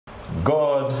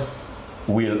God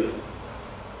will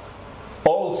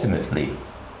ultimately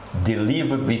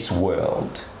deliver this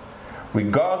world,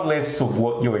 regardless of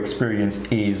what your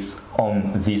experience is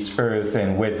on this earth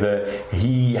and whether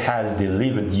He has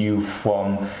delivered you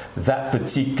from that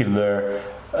particular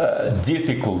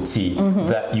difficulty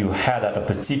that you had at a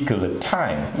particular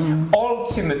time.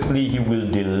 Ultimately, He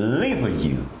will deliver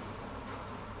you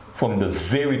from the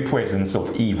very presence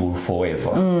of evil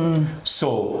forever.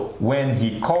 So when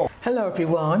He calls... Hello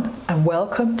everyone, and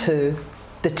welcome to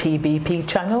the TBP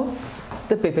channel,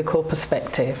 The Biblical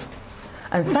Perspective.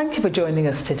 And thank you for joining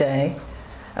us today.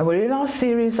 And we're in our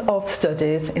series of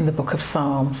studies in the book of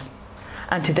Psalms.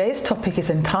 And today's topic is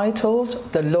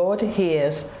entitled, The Lord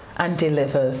Hears and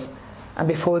Delivers. And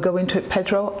before we go into it,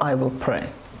 Pedro, I will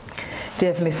pray.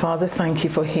 Dear Heavenly Father, thank you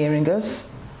for hearing us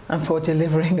and for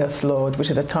delivering us, Lord, which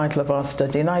is the title of our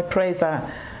study. And I pray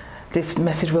that this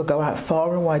message will go out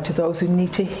far and wide to those who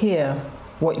need to hear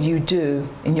what you do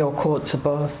in your courts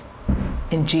above.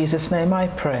 In Jesus' name I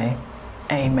pray.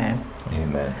 Amen.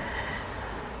 Amen.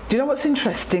 Do you know what's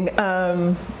interesting?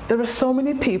 There are so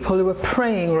many people who are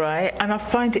praying, right? And I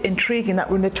find it intriguing that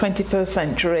we're in the 21st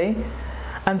century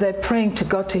and they're praying to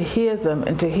God to hear them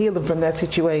and to heal them from their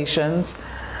situations.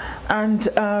 And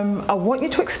I want you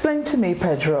to explain to me,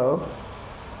 Pedro,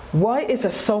 why is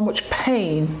there so much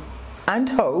pain and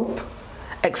hope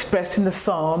expressed in the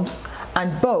Psalms,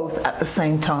 and both at the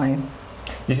same time?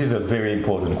 This is a very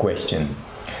important question.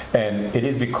 And it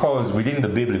is because within the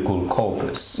biblical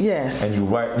corpus, yes, and you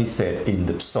rightly said in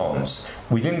the Psalms,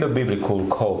 within the biblical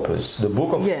corpus, the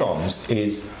book of yes, Psalms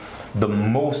is the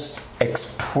most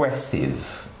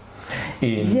expressive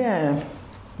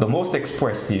the most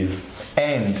expressive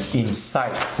and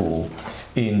insightful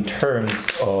in terms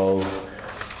of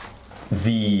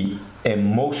the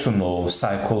emotional,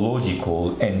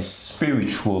 psychological, and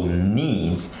spiritual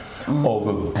needs of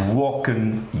a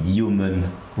broken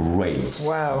human race.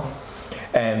 Wow.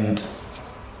 And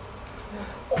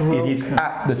it is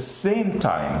at the same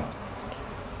time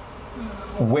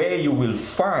where you will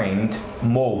find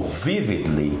more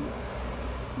vividly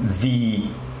the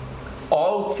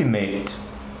ultimate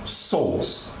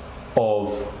source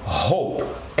of hope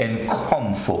and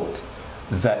comfort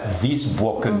that this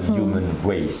broken human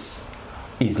race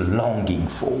is longing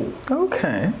for.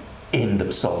 Okay. In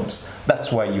the Psalms.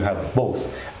 That's why you have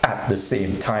both at the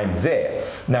same time there.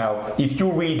 Now, if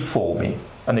you read for me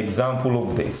an example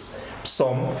of this,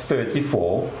 Psalm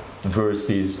 34,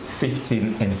 verses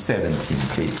 15 and 17,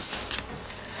 please.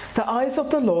 The eyes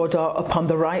of the Lord are upon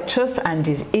the righteous, and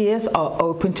His ears are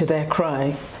open to their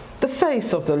cry. The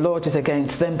face of the Lord is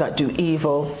against them that do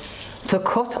evil, to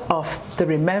cut off the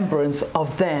remembrance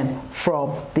of them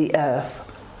from the earth.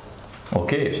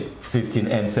 Okay, 15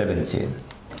 and 17.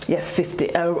 Yes,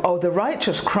 50. Oh, the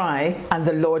righteous cry, and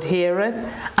the Lord heareth,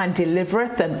 and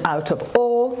delivereth them out of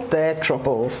all their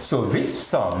troubles. So these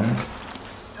Psalms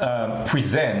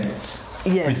presents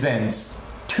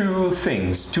two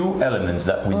things, two elements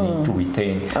that we need to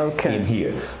retain in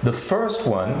here. The first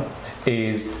one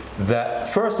is that,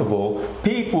 first of all,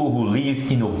 people who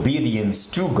live in obedience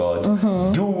to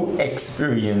God do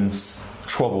experience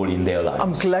trouble in their lives.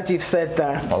 I'm glad you've said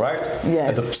that. All right?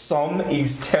 Yes. The Psalm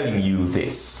is telling you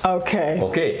this. Okay.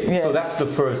 Okay? Yes. So that's the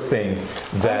first thing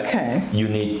that you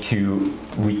need to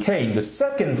retain. The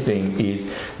second thing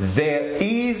is there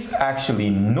is actually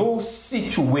no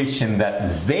situation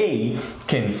that they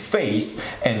can face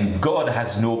and God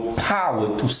has no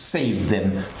power to save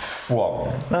them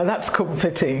from. Now that's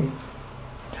comforting.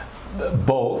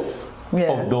 Both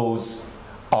of those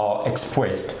are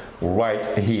expressed right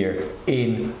here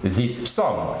in this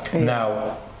psalm.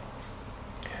 Now,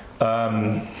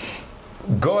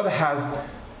 God has,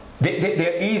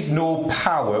 there is no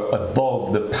power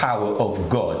above the power of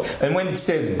God. And when it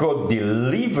says God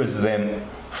delivers them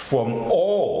from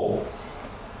all,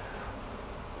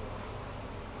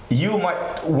 you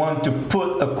might want to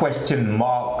put a question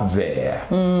mark there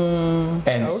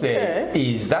and say,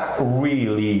 is that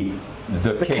really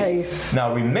the case?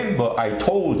 Now remember, I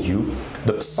told you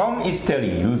the psalm is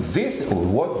telling you this.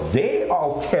 What they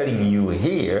are telling you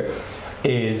here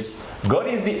is God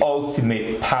is the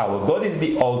ultimate power, God is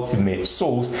the ultimate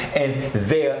source, and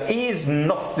there is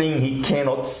nothing He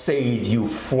cannot save you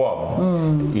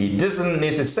from. It doesn't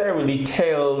necessarily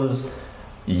tells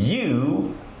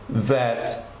you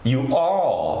that you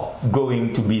are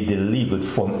going to be delivered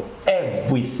from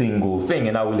every single thing,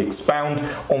 and I will expound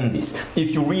on this.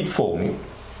 If you read for me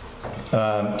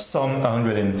Psalm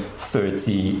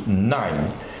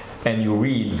 139 and you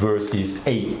read verses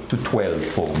 8 to 12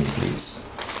 for me, please.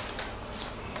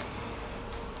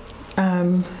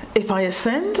 If I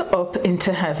ascend up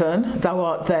into heaven, thou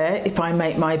art there. If I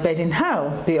make my bed in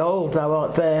hell, behold, thou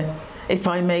art there. If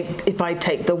I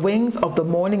take the wings of the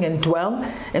morning and dwell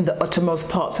in the uttermost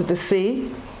parts of the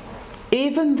sea,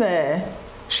 even there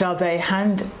shall thy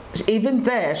hand lead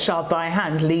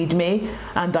me,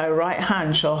 and thy right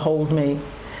hand shall hold me.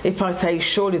 If I say,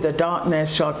 surely the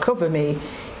darkness shall cover me,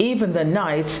 even the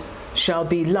night shall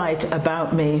be light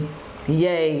about me.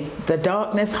 Yea, the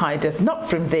darkness hideth not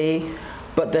from thee,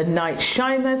 but the night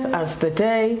shineth as the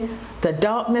day. The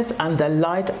darkness and the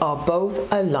light are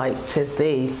both alike to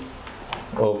thee.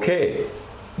 Okay,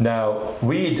 now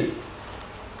read.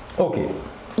 Okay.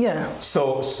 Yeah.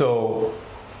 So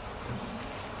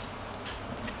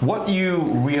what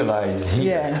you realize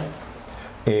here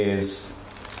is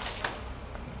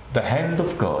the hand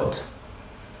of God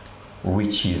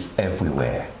reaches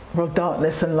everywhere. Well,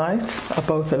 darkness and light are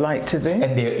both alike to thee.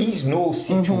 And there is no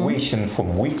situation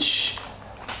from which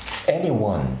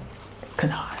anyone can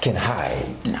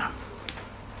hide.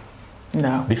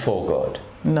 No. Before God.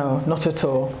 No, not at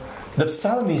all. The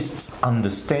psalmist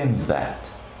understands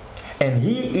that. And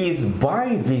he is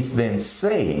by this then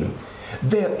saying,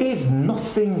 there is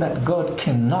nothing that God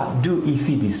cannot do if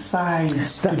he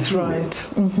decides to do it. That's right.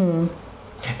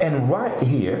 And right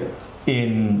here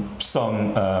in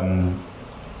Psalm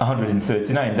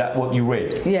 139, that what you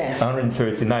read? Yes.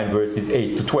 139 verses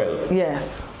 8 to 12.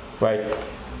 Yes. Right?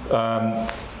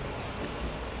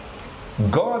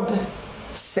 God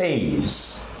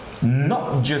saves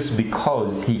not just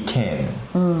because he can,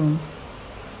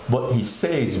 but he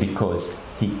saves because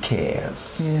he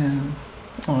cares. Yeah.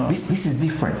 Oh. This is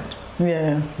different.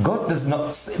 Yeah. God does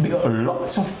not say,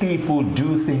 lots of people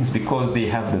do things because they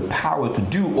have the power to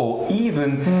do, or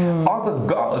even other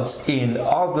gods in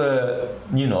other,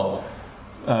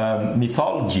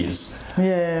 mythologies.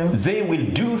 Yeah. They will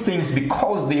do things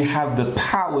because they have the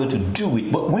power to do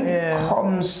it. But when it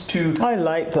comes to, I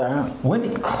like that. When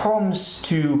it comes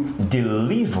to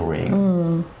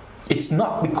delivering, it's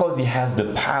not because he has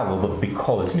the power, but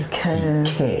because he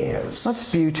cares.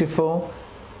 That's beautiful.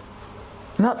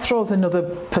 And that throws another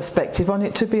perspective on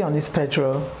it, to be honest,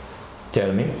 Pedro.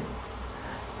 Tell me.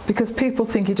 Because people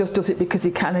think he just does it because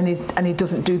he can, and he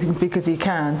doesn't do things because he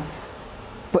can.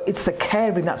 But it's the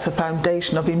caring that's the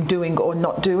foundation of him doing or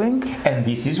not doing. And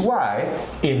this is why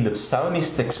in the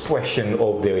psalmist expression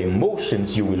of their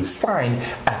emotions, you will find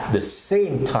at the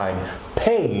same time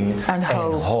pain and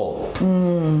hope.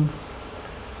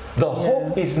 The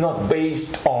hope is not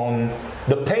based on,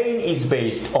 the pain is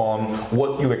based on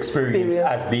what you experience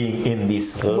as being in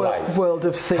this life. World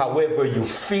of sin. However you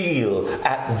feel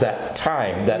at that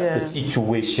time that the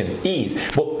situation is.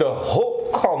 But the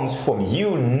hope comes from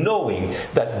you knowing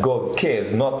that God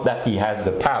cares, not that he has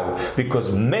the power. Because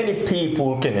many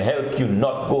people can help you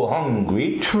not go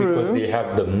hungry because they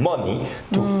have the money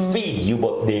to feed you,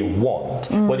 but they won't.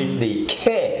 But if they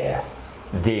care,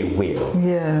 they will.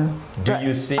 Yeah. Do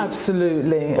you see?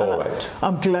 Absolutely. All right.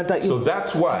 I'm glad that you. So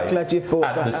that's why. Glad you brought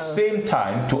at the same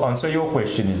time, to answer your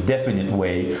question in a definite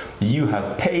way, you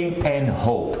have pain and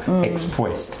hope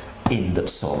expressed in the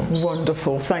Psalms.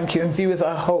 Wonderful. Thank you. And viewers,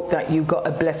 I hope that you got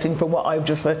a blessing from what I've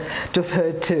just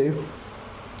heard too.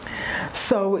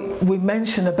 So we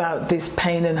mentioned about this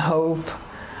pain and hope.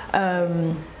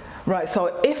 Right, so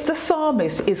if the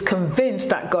psalmist is convinced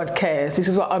that God cares, this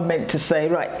is what I meant to say,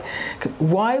 right?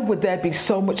 Why would there be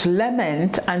so much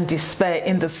lament and despair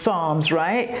in the Psalms,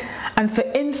 right? And for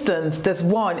instance, there's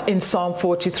one in Psalm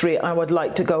 43. I would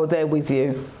like to go there with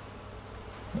you.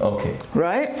 Okay.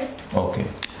 Right? Okay.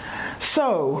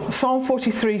 So, Psalm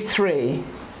 43:3.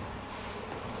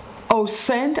 Oh,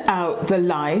 send out the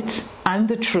light and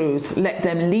the truth. Let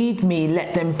them lead me.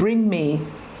 Let them bring me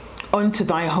unto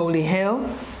thy holy hill,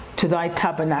 to thy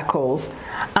tabernacles.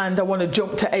 And I want to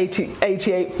jump to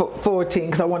 88:14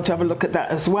 because I want to have a look at that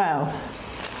as well,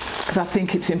 because I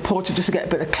think it's important just to get a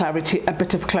bit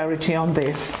of clarity on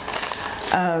this,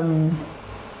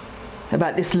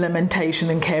 about this lamentation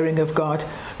and caring of God.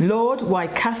 Lord, why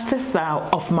castest thou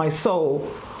off my soul?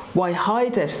 Why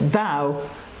hidest thou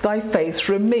thy face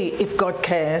from me? If God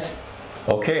cares.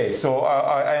 Okay, so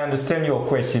I understand your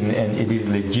question, and it is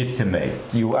legitimate.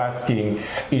 You asking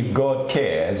if God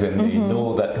cares, and they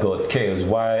know that God cares,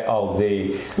 why are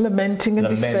they lamenting and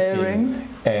despairing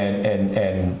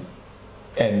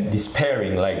and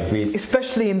despairing like this?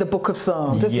 Especially in the book of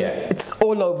Psalms. It's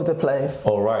all over the place.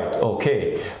 All right,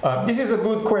 okay. This is a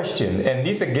good question, and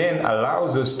this again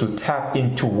allows us to tap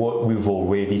into what we've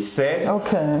already said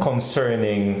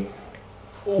concerning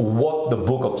what the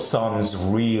book of Psalms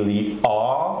really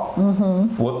are,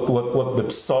 what the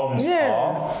Psalms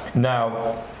are.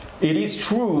 Now, it is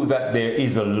true that there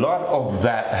is a lot of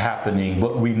that happening,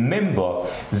 but remember,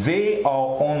 they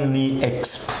are only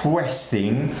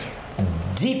expressing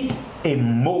deep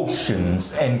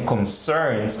emotions and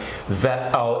concerns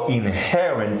that are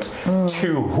inherent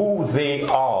to who they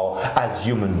are as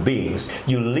human beings.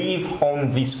 You live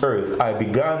on this earth. I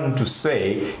began to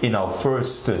say in our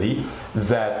first study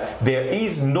that there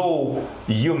is no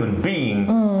human being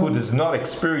who does not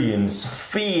experience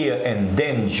fear and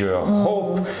danger,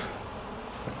 hope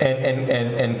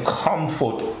and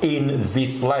comfort in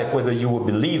this life, whether you're a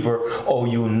believer or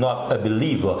you're not a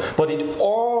believer. But it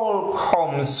all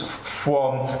comes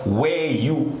from where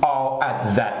you are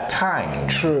at that time.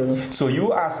 True. So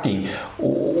you're asking,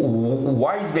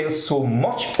 why is there so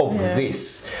much of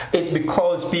this? It's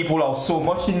because people are so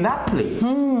much in that place.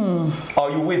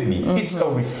 Are you with me? It's a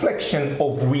reflection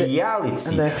of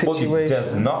reality, but it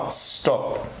does not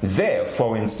stop there.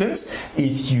 For instance,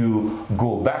 if you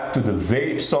go back to the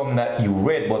very psalm that you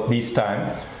read, but this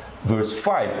time verse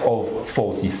 5 of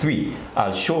 43,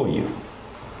 I'll show you.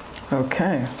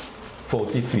 Okay.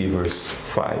 43 verse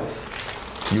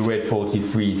 5. You read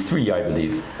 43:3, I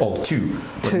believe, or 2.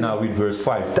 But now read verse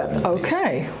 5.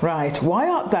 Okay, right. Why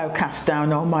art thou cast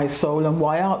down, O my soul, and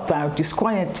why art thou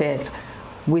disquieted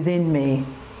within me?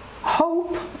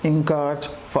 Hope in God,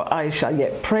 for I shall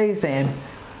yet praise him,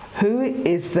 who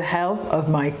is the help of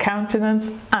my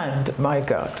countenance and my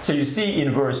God. So you see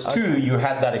in verse 2, you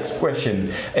had that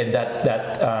expression and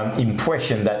that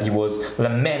impression that he was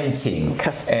lamenting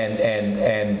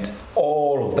and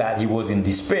all of that, he was in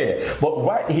despair. But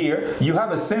right here, you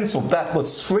have a sense of that, but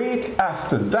straight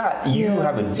after that, you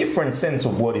have a different sense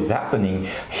of what is happening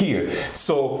here.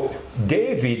 So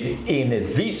David in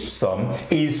this psalm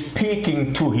is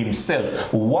speaking to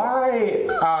himself. Why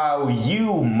are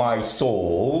you, my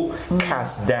soul,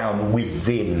 cast down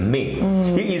within me?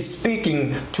 He is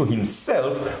speaking to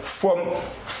himself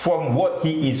from what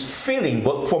he is feeling,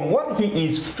 but from what he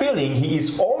is feeling, he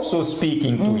is also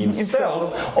speaking to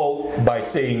himself, or by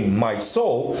saying my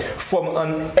soul, from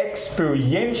an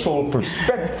experiential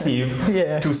perspective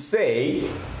to say,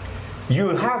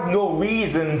 you have no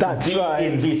reason to be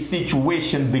in this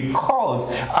situation because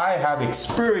I have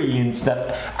experienced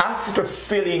that after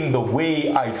feeling the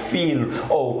way I feel,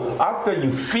 or after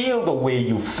you feel the way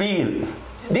you feel.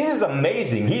 This is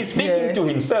amazing. He's speaking to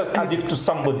himself as if to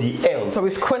somebody else. So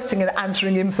he's questioning and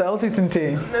answering himself, isn't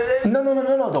he?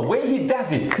 No. The way he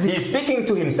does it, he's speaking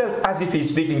to himself as if he's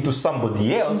speaking to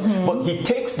somebody else, but he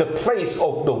takes the place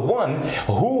of the one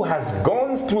who has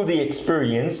gone through the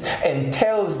experience and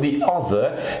tells the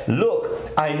other,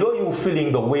 look, I know you're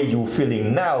feeling the way you're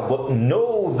feeling now, but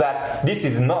know that this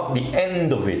is not the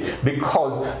end of it,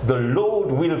 because the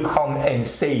Lord will come and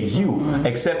save you,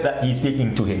 except that he's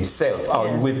speaking to himself. Are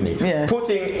you with me?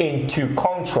 Putting into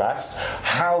contrast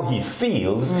how he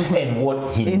feels and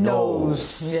what he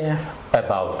knows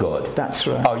about God. That's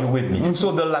right. Are you with me?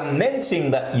 So the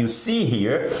lamenting that you see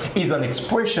here is an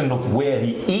expression of where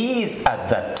he is at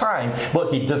that time,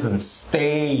 but he doesn't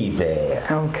stay there.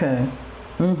 Okay.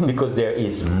 Because there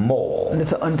is more.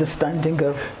 There's an understanding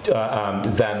of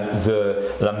than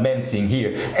the lamenting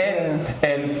here. And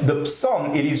the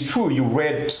psalm, it is true, you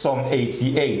read Psalm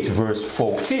 88 verse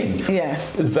 14.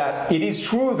 Yes. That it is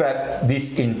true that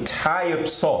this entire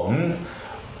Psalm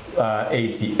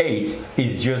 88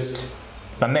 is just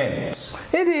lament.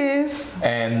 It is.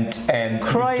 And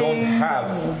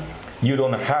you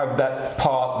don't have that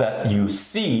part that you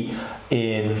see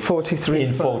in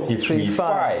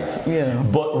 43:5. Yeah.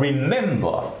 But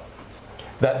remember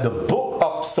that the book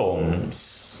of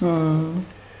Psalms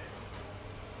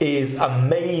is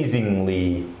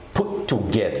amazingly put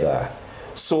together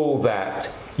so that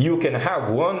you can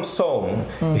have one psalm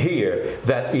here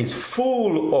that is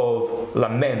full of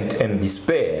lament and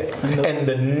despair, and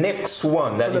the next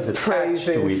one that is attached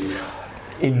to it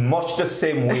in much the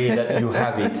same way that you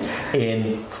have it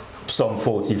in Psalm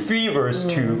 43 verse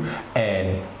 2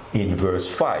 and in verse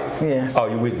 5. Yes. Are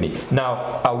you with me?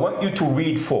 Now, I want you to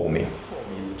read for me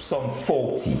Psalm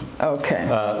 40,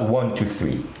 1 to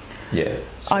 3. Yeah.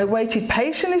 So. I waited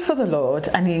patiently for the Lord,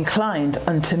 and he inclined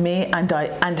unto me, and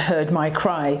heard my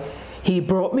cry. He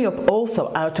brought me up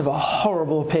also out of a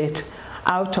horrible pit,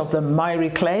 out of the miry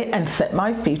clay, and set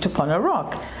my feet upon a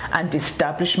rock, and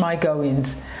established my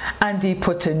goings. And he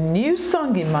put a new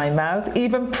song in my mouth,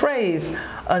 even praise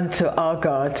unto our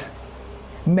God.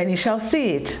 Many shall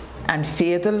see it, and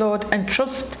fear the Lord, and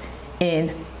trust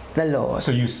in the Lord.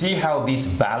 So you see how this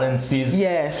balances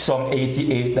Psalm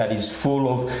 88 that is full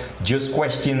of just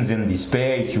questions and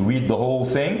despair if you read the whole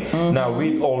thing. Now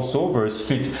read also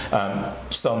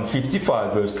Psalm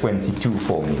 55 verse 22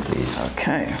 for me, please.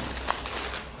 Okay.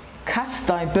 Cast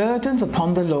thy burdens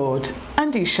upon the Lord,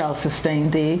 and he shall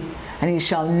sustain thee, and he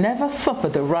shall never suffer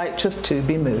the righteous to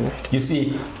be moved. You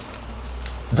see,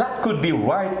 that could be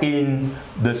right in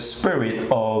the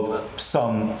spirit of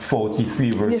Psalm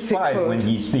 43 verse 5 when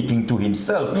he's speaking to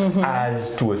himself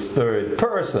as to a third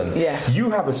person. Yes.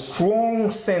 You have a strong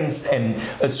sense and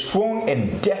a strong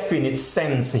and definite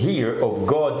sense here of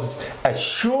God's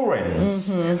assurance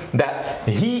that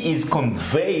he is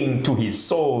conveying to his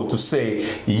soul to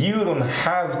say, you don't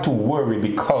have to worry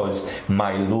because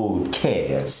my Lord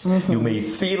cares. You may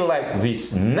feel like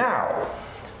this now,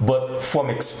 but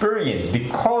from experience,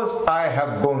 because I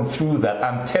have gone through that,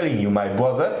 I'm telling you, my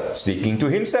brother, speaking to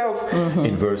himself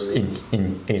in verse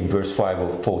 5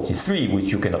 of 43,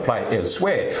 which you can apply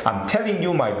elsewhere. I'm telling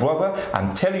you, my brother,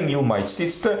 I'm telling you, my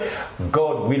sister,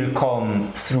 God will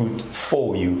come through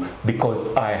for you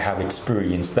because I have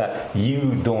experienced that.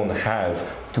 You don't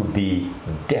have to be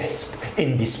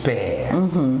in despair.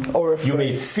 Or afraid. You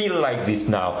may feel like this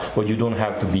now, but you don't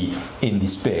have to be in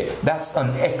despair. That's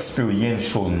an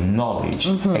experiential knowledge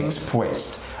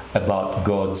expressed about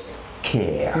God's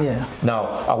care. Now,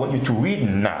 I want you to read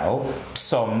now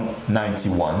Psalm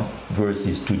 91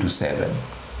 verses 2 to 7,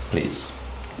 please.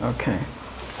 Okay.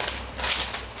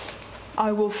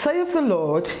 I will say of the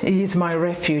Lord, he is my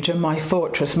refuge and my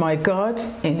fortress, my God,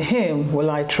 in him will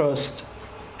I trust.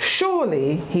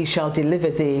 Surely he shall deliver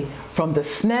thee from the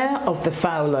snare of the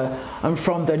fowler and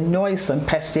from the noisome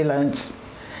pestilence.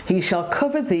 He shall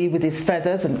cover thee with his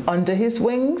feathers, and under his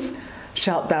wings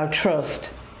shalt thou trust.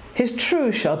 His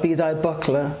truth shall be thy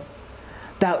buckler.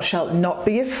 Thou shalt not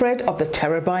be afraid of the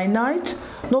terror by night,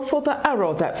 nor for the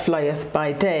arrow that flieth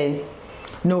by day,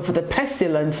 nor for the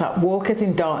pestilence that walketh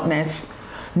in darkness,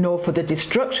 nor for the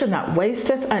destruction that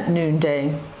wasteth at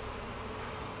noonday.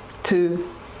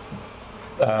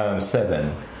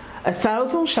 7.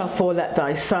 1,000 shall fall at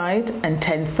thy side, and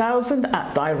 10,000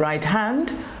 at thy right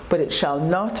hand, but it shall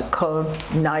not come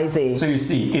nigh thee. So you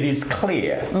see, it is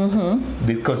clear,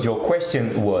 because your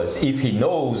question was, if he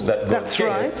knows that God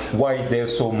cares, why is there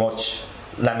so much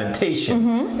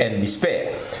lamentation and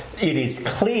despair? It is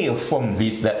clear from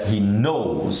this that he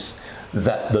knows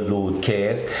that the Lord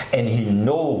cares, and he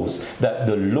knows that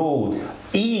the Lord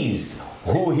is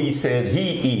who he said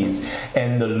he is,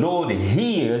 and the Lord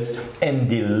hears and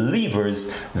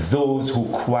delivers those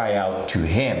who cry out to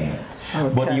him.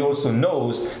 But he also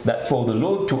knows that for the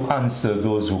Lord to answer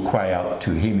those who cry out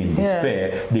to him in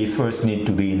despair, they first need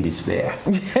to be in despair.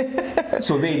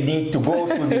 So they need to go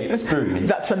through the experience.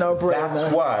 That's a no-brainer. That's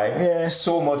why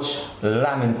so much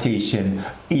lamentation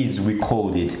is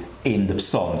recorded in the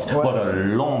Psalms. But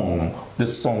along the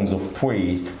songs of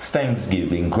praise,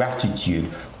 thanksgiving,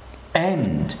 gratitude,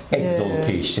 and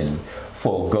exaltation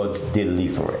for God's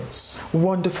deliverance.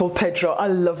 Wonderful, Pedro. I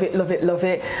love it, love it, love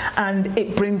it. And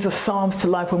it brings the Psalms to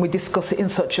life when we discuss it in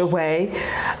such a way.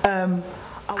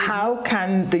 How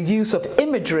can the use of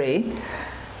imagery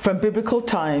from biblical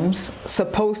times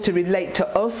supposed to relate to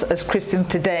us as Christians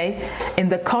today in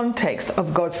the context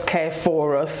of God's care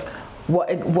for us?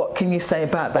 What can you say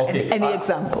about that? Okay. Any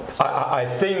examples? I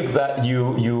think that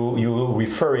you're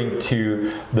referring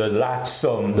to the last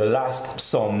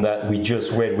psalm that we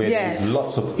just read, where there's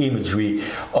lots of imagery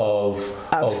of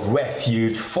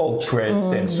refuge, fortress,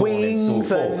 and so on and so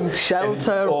forth. And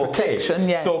shelter,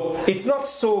 protection. So it's not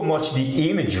so much the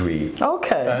imagery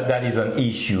that is an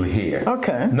issue here.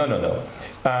 No.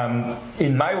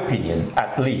 In my opinion,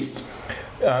 at least.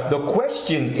 The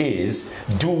question is,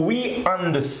 do we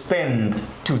understand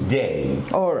today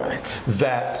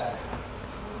that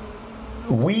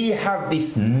we have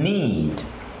this need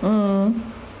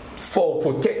for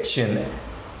protection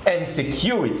and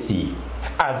security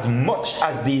as much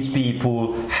as these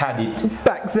people had it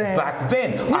back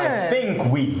then? I think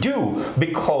we do,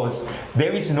 because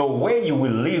there is no way you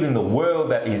will live in the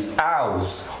world that is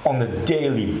ours on a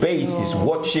daily basis,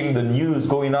 watching the news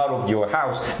going out of your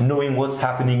house, knowing what's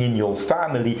happening in your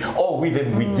family or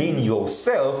within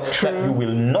yourself, that you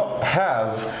will not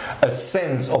have a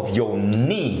sense of your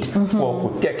need for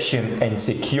protection and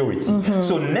security.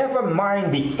 So never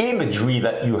mind the imagery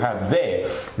that you have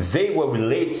there. They were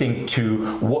relating to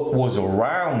to what was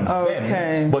around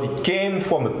them, but it came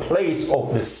from a place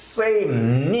of the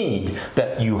same need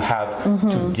that you have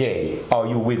today. Are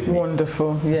you with me?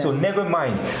 Wonderful. Yes. So never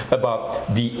mind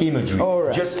about the imagery.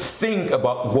 Just think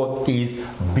about what is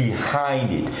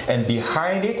behind it. And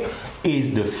behind it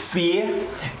is the fear,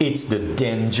 it's the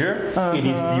danger, it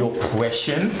is the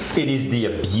oppression, it is the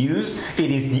abuse,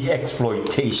 it is the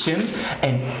exploitation,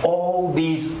 and all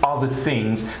these other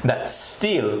things that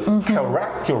still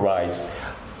characterize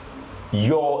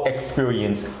your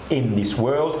experience in this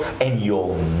world and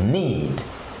your need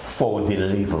for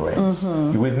deliverance.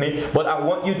 You with me? But I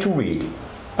want you to read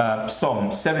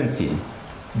Psalm 17,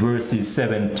 verses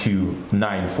 7 to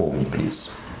 9 for me,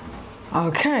 please.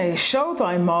 Okay, show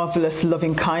thy marvelous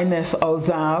loving kindness, O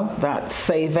thou that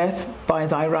savest by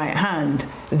thy right hand,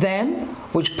 them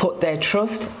which put their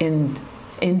trust in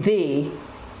thee,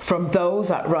 from those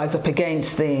that rise up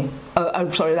against thee.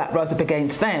 That rise up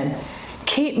against them.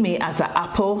 Keep me as the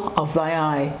apple of thy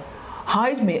eye.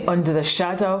 Hide me under the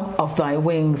shadow of thy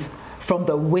wings, from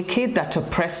the wicked that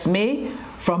oppress me,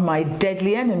 from my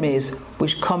deadly enemies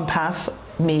which compass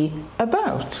me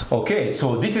about. Okay,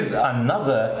 so this is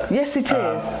another, yes, it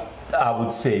is, I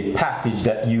would say, passage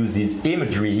that uses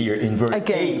imagery here in verse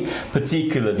 8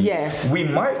 particularly. Yes. We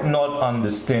might not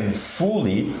understand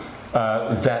fully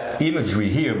that imagery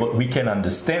here, but we can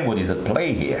understand what is at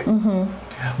play here.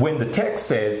 When the text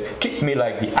says, keep me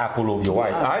like the apple of your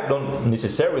eyes, I don't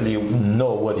necessarily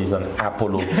know what is an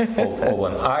apple of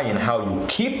an eye and how you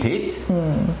keep it.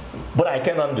 But I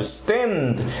can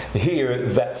understand here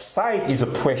that sight is a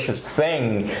precious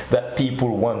thing that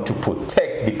people want to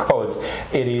protect because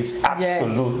it is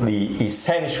absolutely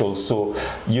essential. So,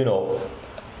 you know,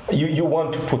 you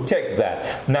want to protect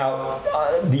that. Now,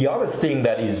 the other thing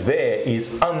that is there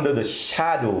is under the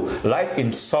shadow, like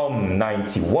in Psalm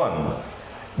 91,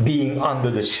 being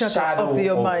under the shadow of the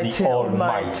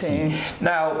Almighty.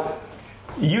 Now,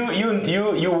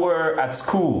 you were at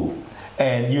school.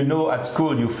 And you know, at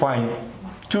school you find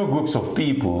two groups of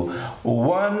people.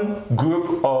 One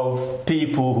group of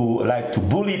people who like to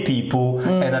bully people,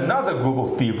 and another group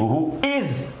of people who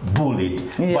is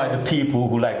bullied by the people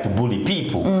who like to bully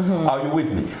people. Are you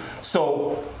with me?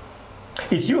 So,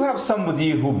 if you have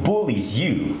somebody who bullies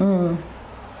you,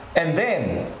 and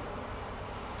then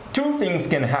two things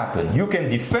can happen. You can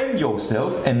defend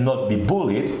yourself and not be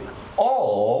bullied,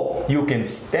 or you can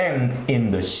stand in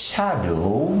the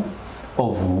shadow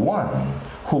of one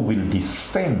who will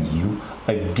defend you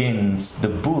against the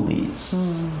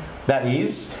bullies. That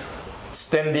is,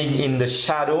 standing in the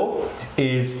shadow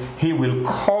is he will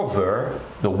cover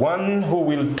the one who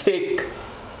will take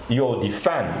your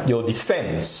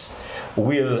defense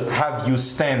will have you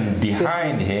stand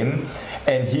behind him,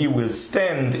 and he will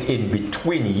stand in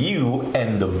between you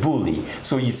and the bully.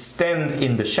 So you stand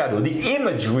in the shadow. The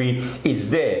imagery is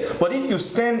there. But if you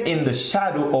stand in the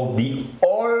shadow of the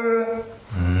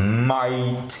Almighty,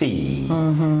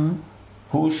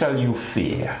 who shall you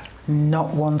fear?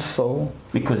 Not one soul.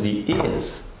 Because he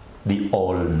is the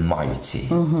Almighty.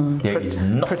 There is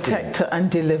nothing. Protector and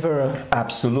deliverer.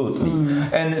 Absolutely.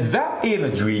 And that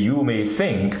imagery, you may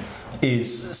think,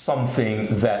 is something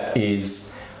that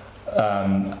is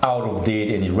out of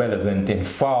date and irrelevant and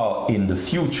far in the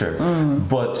future.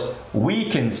 But we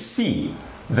can see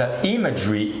that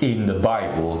imagery in the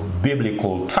Bible,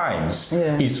 biblical times,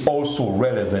 is also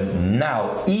relevant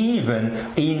now, even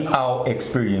in our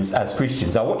experience as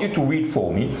Christians. I want you to read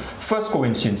for me 1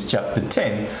 Corinthians chapter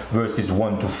 10, verses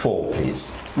 1 to 4,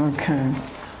 please. Okay.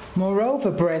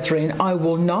 Moreover, brethren, I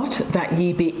will not that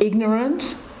ye be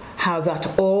ignorant how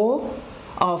that all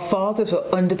our fathers were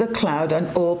under the cloud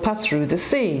and all passed through the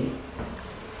sea,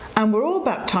 and were all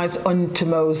baptized unto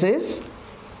Moses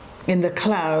in the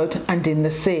cloud and in the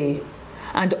sea,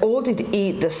 and all did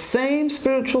eat the same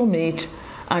spiritual meat,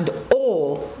 and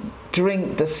all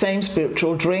drink the same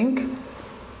spiritual drink,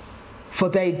 for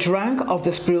they drank of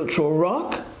the spiritual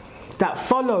rock that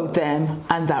followed them,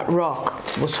 and that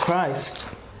rock was Christ.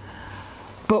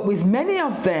 But with many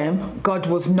of them God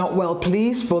was not well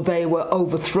pleased, for they were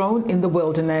overthrown in the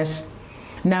wilderness.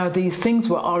 Now these things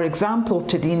were our examples,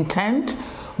 to the intent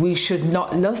we should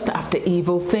not lust after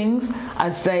evil things,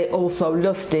 as they also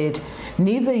lusted.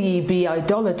 Neither ye be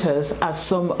idolaters, as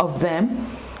some of them,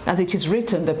 as it is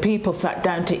written, the people sat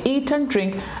down to eat and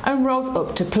drink, and rose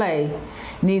up to play.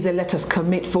 Neither let us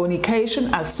commit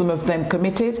fornication, as some of them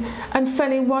committed, and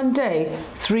fell in one day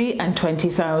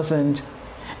 23,000.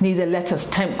 Neither let us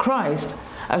tempt Christ,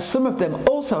 as some of them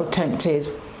also tempted,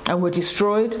 and were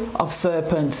destroyed of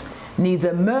serpents.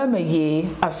 neither murmur ye,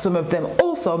 as some of them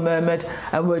also murmured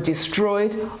and were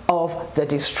destroyed of the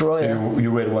destroyer. So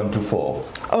you read 1 to 4?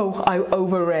 Oh, I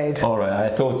overread. All right, I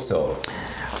thought so.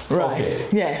 Right, okay.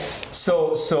 Yes.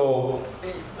 So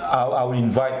I would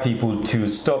invite people to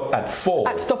stop at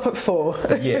 4. Stop at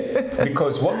 4. Yeah,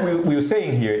 because what we're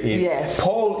saying here is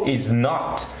Paul is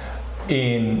not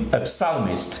in a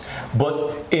psalmist,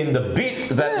 but in the bit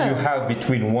that you have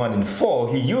between 1 and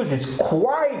 4, he uses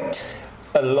quite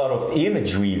a lot of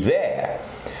imagery there.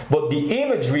 But the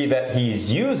imagery that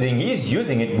he's using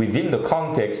it within the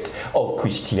context of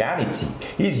Christianity.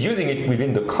 He's using it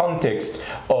within the context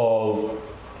of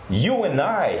you and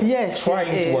I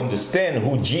trying to understand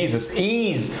who Jesus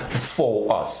is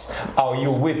for us. Are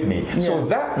you with me? Yeah. So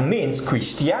that means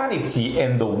Christianity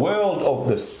and the world of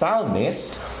the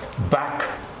psalmist back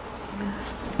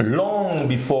long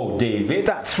before David,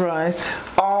 that's right,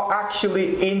 are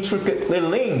actually intricately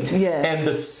linked. Yes. And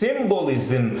the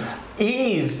symbolism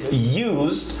is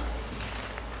used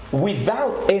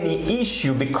without any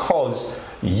issue, because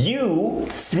you,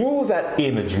 through that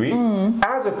imagery,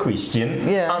 as a Christian,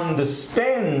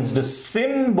 understands the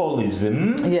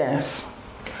symbolism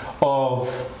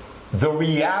of the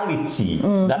reality.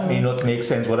 That may not make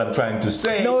sense what I'm trying to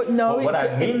say. No, but what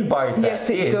I mean by that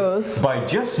is by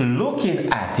just looking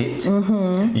at it,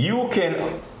 you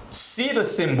can see the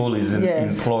symbolism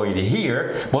employed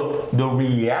here, but the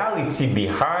reality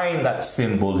behind that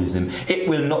symbolism, it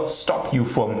will not stop you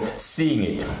from seeing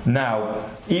it. Now,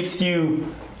 if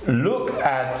you look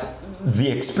at the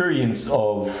experience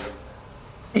of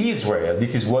Israel,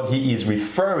 this is what he is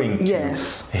referring to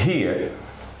here.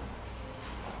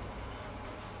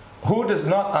 Who does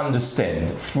not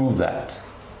understand through that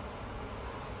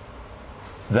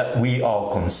we are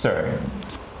concerned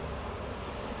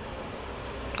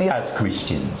as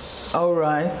Christians? All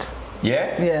right.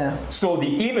 Yeah? Yeah. So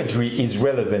the imagery is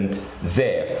relevant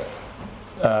there,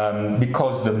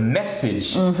 because the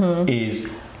message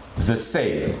is the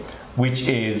same, which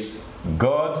is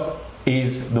God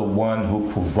is the one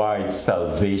who provides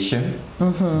salvation.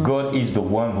 God is the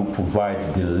one who provides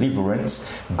deliverance.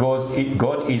 God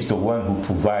is the one who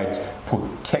provides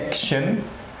protection,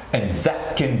 and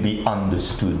that can be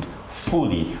understood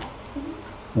fully,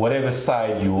 whatever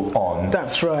side you're on.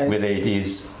 That's right. Whether it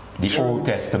is the Old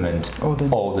Testament or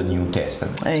the New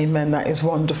Testament. Amen. That is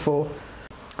wonderful.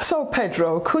 So,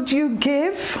 Pedro, could you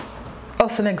give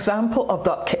us an example of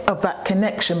that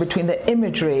connection between the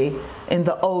imagery in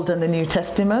the Old and the New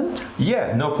Testament?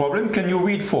 Yeah, no problem. Can you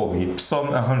read for me Psalm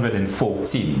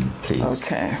 114, please?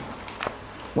 Okay.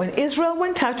 When Israel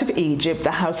went out of Egypt,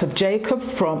 the house of Jacob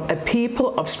from a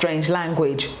people of strange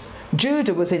language,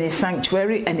 Judah was in his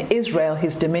sanctuary and Israel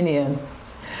his dominion.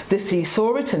 The sea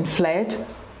saw it and fled.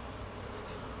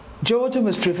 Jordan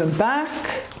was driven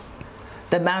back.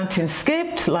 The mountains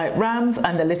skipped like rams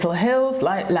and the little hills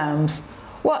like lambs.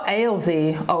 What ailed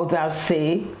thee, O thou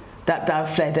sea, that thou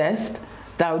fleddest,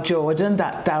 thou Jordan,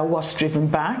 that thou wast driven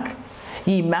back?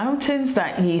 Ye mountains,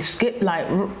 that ye skipped like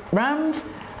rams,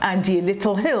 and ye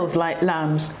little hills like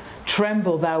lambs.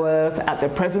 Tremble, thou earth, at the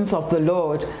presence of the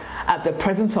Lord, at the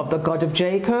presence of the God of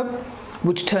Jacob,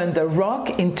 which turned the rock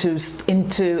into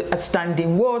a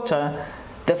standing water,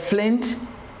 the flint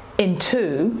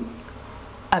into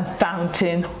a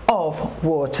fountain of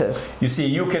waters. You see,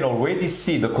 you can already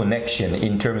see the connection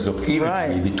in terms of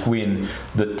imagery between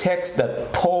the text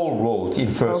that Paul wrote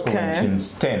in 1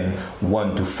 Corinthians 10,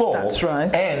 1 to 4,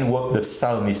 and what the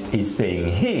psalmist is saying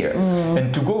here.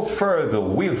 And to go further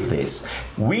with this,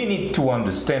 we need to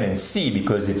understand and see,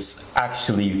 because it's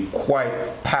actually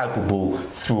quite palpable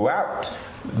throughout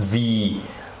the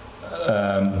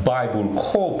Bible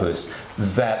corpus,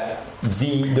 that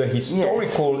the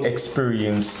historical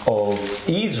experience of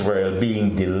Israel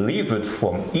being delivered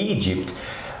from Egypt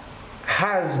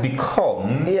has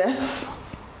become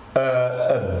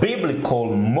a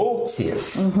biblical motive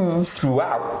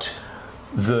throughout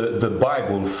the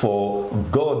Bible for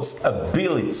God's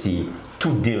ability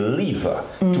to deliver,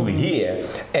 to hear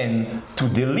and to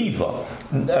deliver.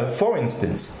 For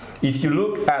instance, if you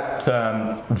look at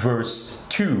verse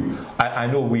 2, I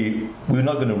know we're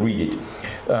not going to read it,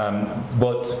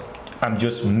 but I'm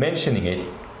just mentioning it.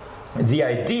 The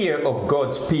idea of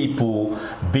God's people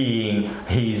being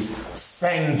his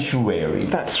sanctuary.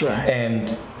 That's right.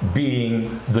 And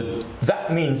being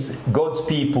that means God's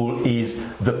people is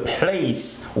the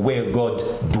place where God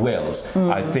dwells.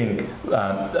 I think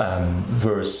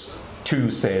verse 2 2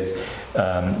 says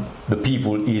the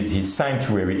people is his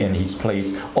sanctuary and his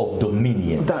place of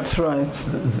dominion. That's right.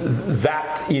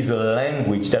 That is a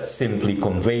language that simply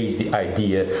conveys the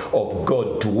idea of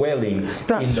God dwelling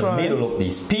in the middle of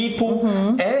these people,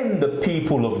 and the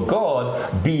people of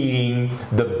God being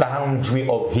the boundary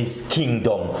of his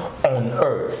kingdom on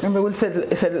earth. Remember,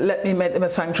 it said, let me make them a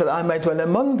sanctuary that I may dwell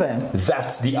among them.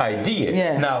 That's the idea.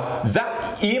 Yes. Now,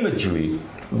 that imagery,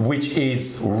 which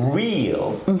is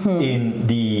real in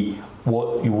the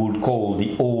what you would call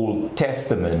the Old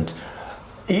Testament,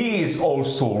 is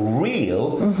also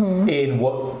real in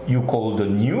what you call the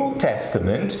New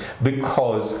Testament,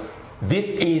 because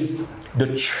this is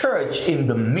the church in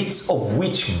the midst of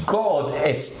which God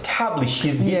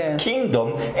establishes his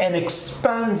kingdom and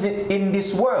expands it in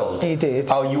this world. He did.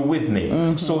 Are you with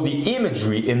me? So the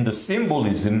imagery and the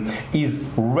symbolism is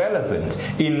relevant.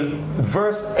 In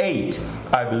verse 8,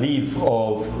 I believe,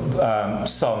 of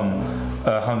Psalm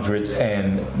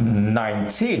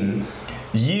 119,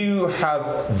 you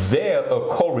have there a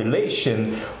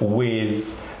correlation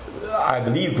with, I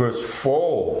believe, verse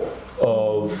 4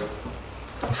 of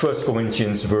 1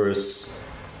 Corinthians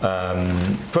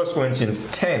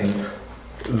 10,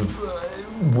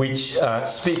 which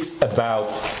speaks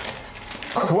about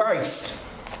Christ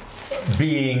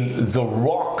being the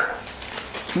rock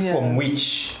from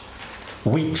which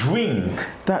we drink.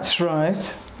 That's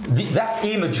right. That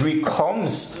imagery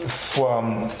comes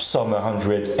from Psalm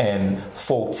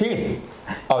 114.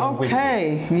 Are you with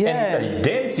me? And it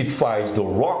identifies the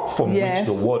rock from which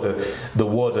the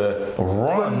water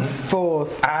runs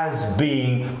forth as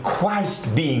being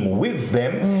Christ being with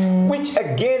them, which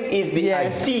again is the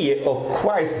idea of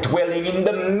Christ dwelling in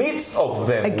the midst of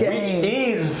them, which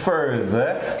is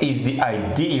further is the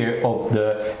idea of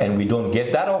the, and we don't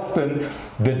get that often,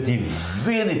 the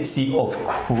divinity of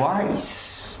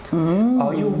Christ.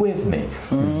 Are you with me?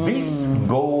 This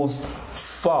goes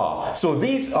far. So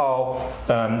these are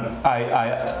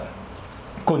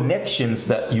connections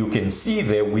that you can see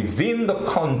there within the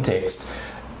context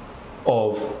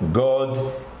of God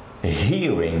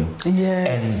hearing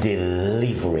and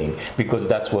delivering, because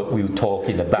that's what we're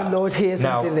talking about. The Lord hears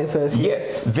and delivers. Yeah,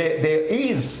 there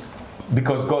is,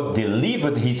 because God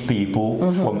delivered his people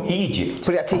from Egypt.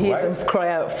 But you have to hear them cry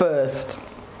out first.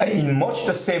 In much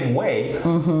the same way,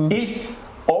 if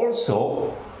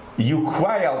also you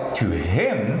cry out to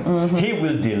him, he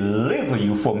will deliver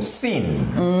you from sin.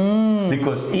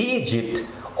 Because Egypt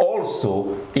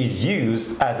also is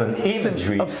used as an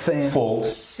imagery for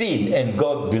sin, and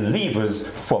God delivers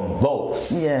from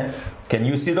both. Yes. Can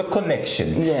you see the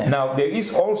connection? Yes. Now, there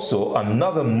is also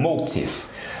another motive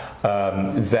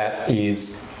that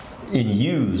is in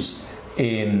use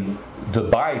in the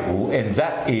Bible, and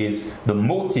that is the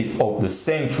motive of the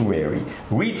sanctuary.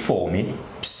 Read for me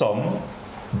Psalm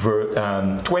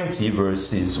 20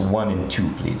 verses 1 and 2,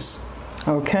 please.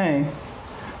 Okay.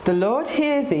 The Lord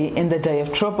hear thee in the day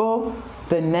of trouble.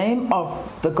 The name of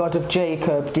the God of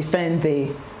Jacob defend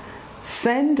thee.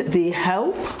 Send thee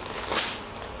help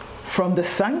from the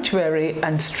sanctuary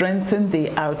and strengthen thee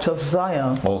out of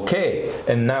Zion. Okay,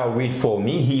 and now read for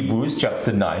me Hebrews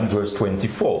chapter 9 verse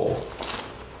 24.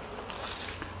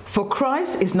 For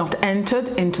Christ is not entered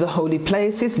into the holy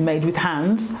places made with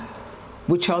hands,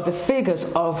 which are the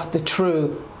figures of the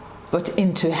true, but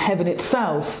into heaven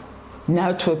itself,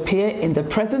 now to appear in the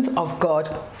presence of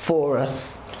God for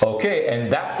us. Okay,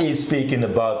 and that is speaking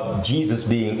about Jesus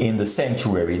being in the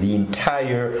sanctuary. The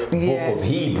entire book of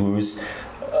Hebrews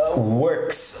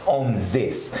works on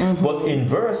this. But in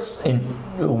verse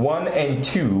 1 and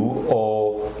 2,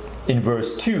 or in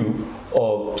verse 2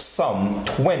 of Psalm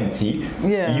 20,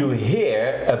 you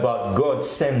hear about God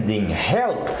sending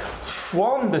help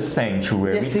from the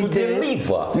sanctuary to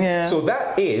deliver. So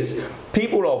that is,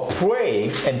 people are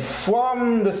praying, and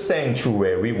from the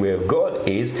sanctuary where God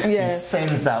is, he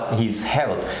sends out his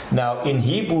help. Now in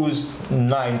Hebrews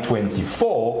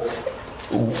 9:24,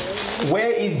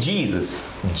 where is Jesus?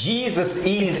 Jesus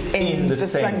is in the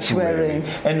sanctuary.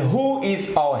 And who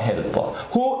is our helper?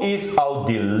 Who is our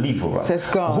deliverer? Says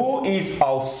God. Who is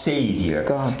our savior?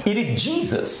 God. It is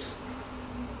Jesus.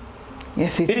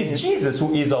 Yes, it is Jesus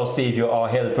who is our savior, our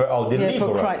helper, our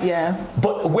deliverer.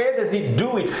 But where does he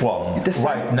do it from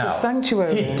right now? The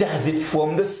sanctuary. He does it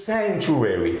from the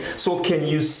sanctuary. So can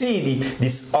you see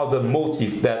this other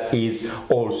motive that is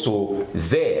also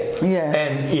there?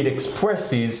 And it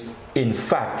expresses, in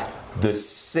fact, the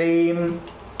same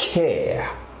care.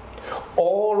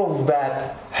 All of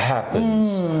that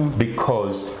happens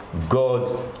because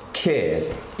God cares,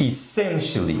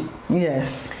 essentially.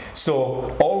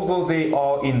 So although they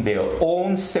are in their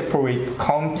own separate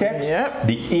context,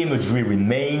 the imagery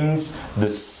remains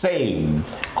the same,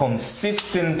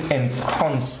 consistent and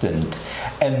constant,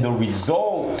 and the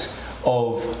result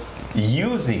of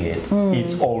using it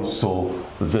is also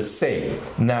the same.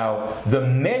 Now, the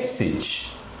message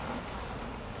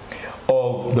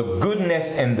of the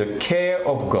goodness and the care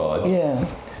of God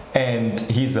and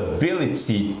his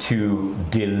ability to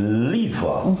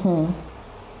deliver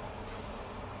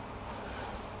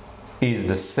is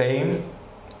the same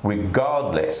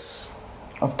regardless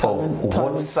of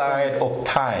what side of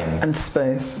time and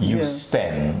space you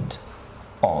stand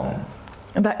on.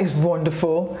 And that is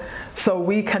wonderful. So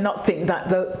we cannot think that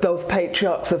those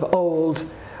patriarchs of old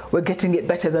were getting it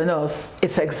better than us.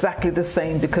 It's exactly the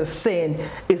same, because sin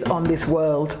is on this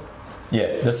world.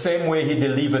 Yeah, the same way he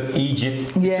delivered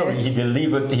Egypt, he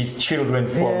delivered his children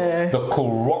from the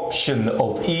corruption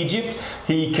of Egypt,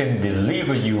 he can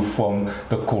deliver you from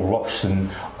the corruption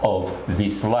of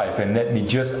this life. And let me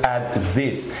just add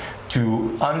this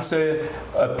to answer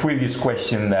a previous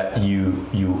question that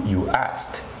you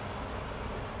asked.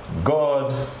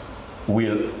 God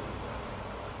will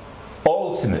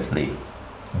ultimately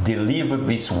deliver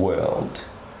this world,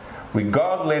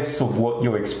 regardless of what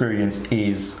your experience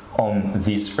is on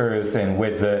this earth and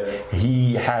whether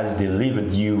he has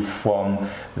delivered you from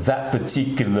that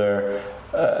particular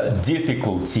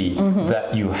difficulty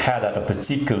that you had at a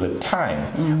particular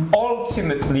time.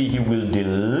 Ultimately, he will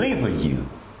deliver you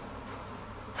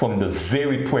from the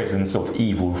very presence of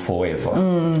evil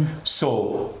forever.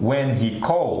 So when you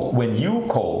call,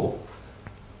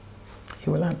 he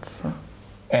will answer.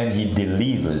 And he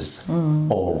delivers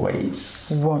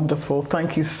always. Wonderful.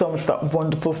 Thank you so much for that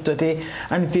wonderful study.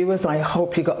 And viewers, I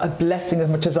hope you got a blessing as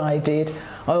much as I did.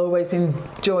 I always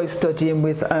enjoy studying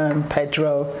with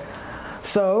Pedro.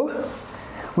 So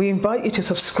we invite you to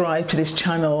subscribe to this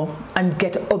channel and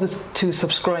get others to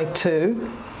subscribe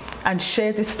too, and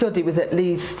share this study with at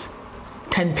least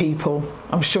 10 people.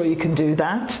 I'm sure you can do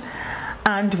that.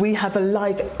 And we have a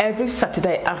live every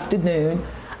Saturday afternoon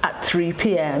at 3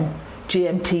 p.m.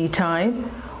 GMT time,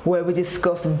 where we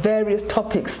discuss various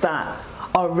topics that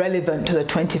are relevant to the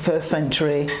 21st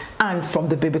century and from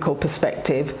the biblical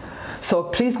perspective. So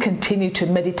please continue to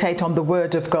meditate on the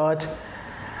Word of God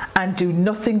and do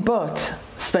nothing but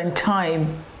spend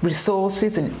time,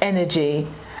 resources and energy,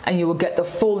 and you will get the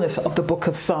fullness of the book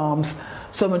of Psalms.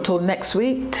 So until next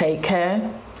week, take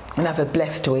care and have a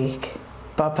blessed week.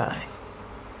 Bye-bye.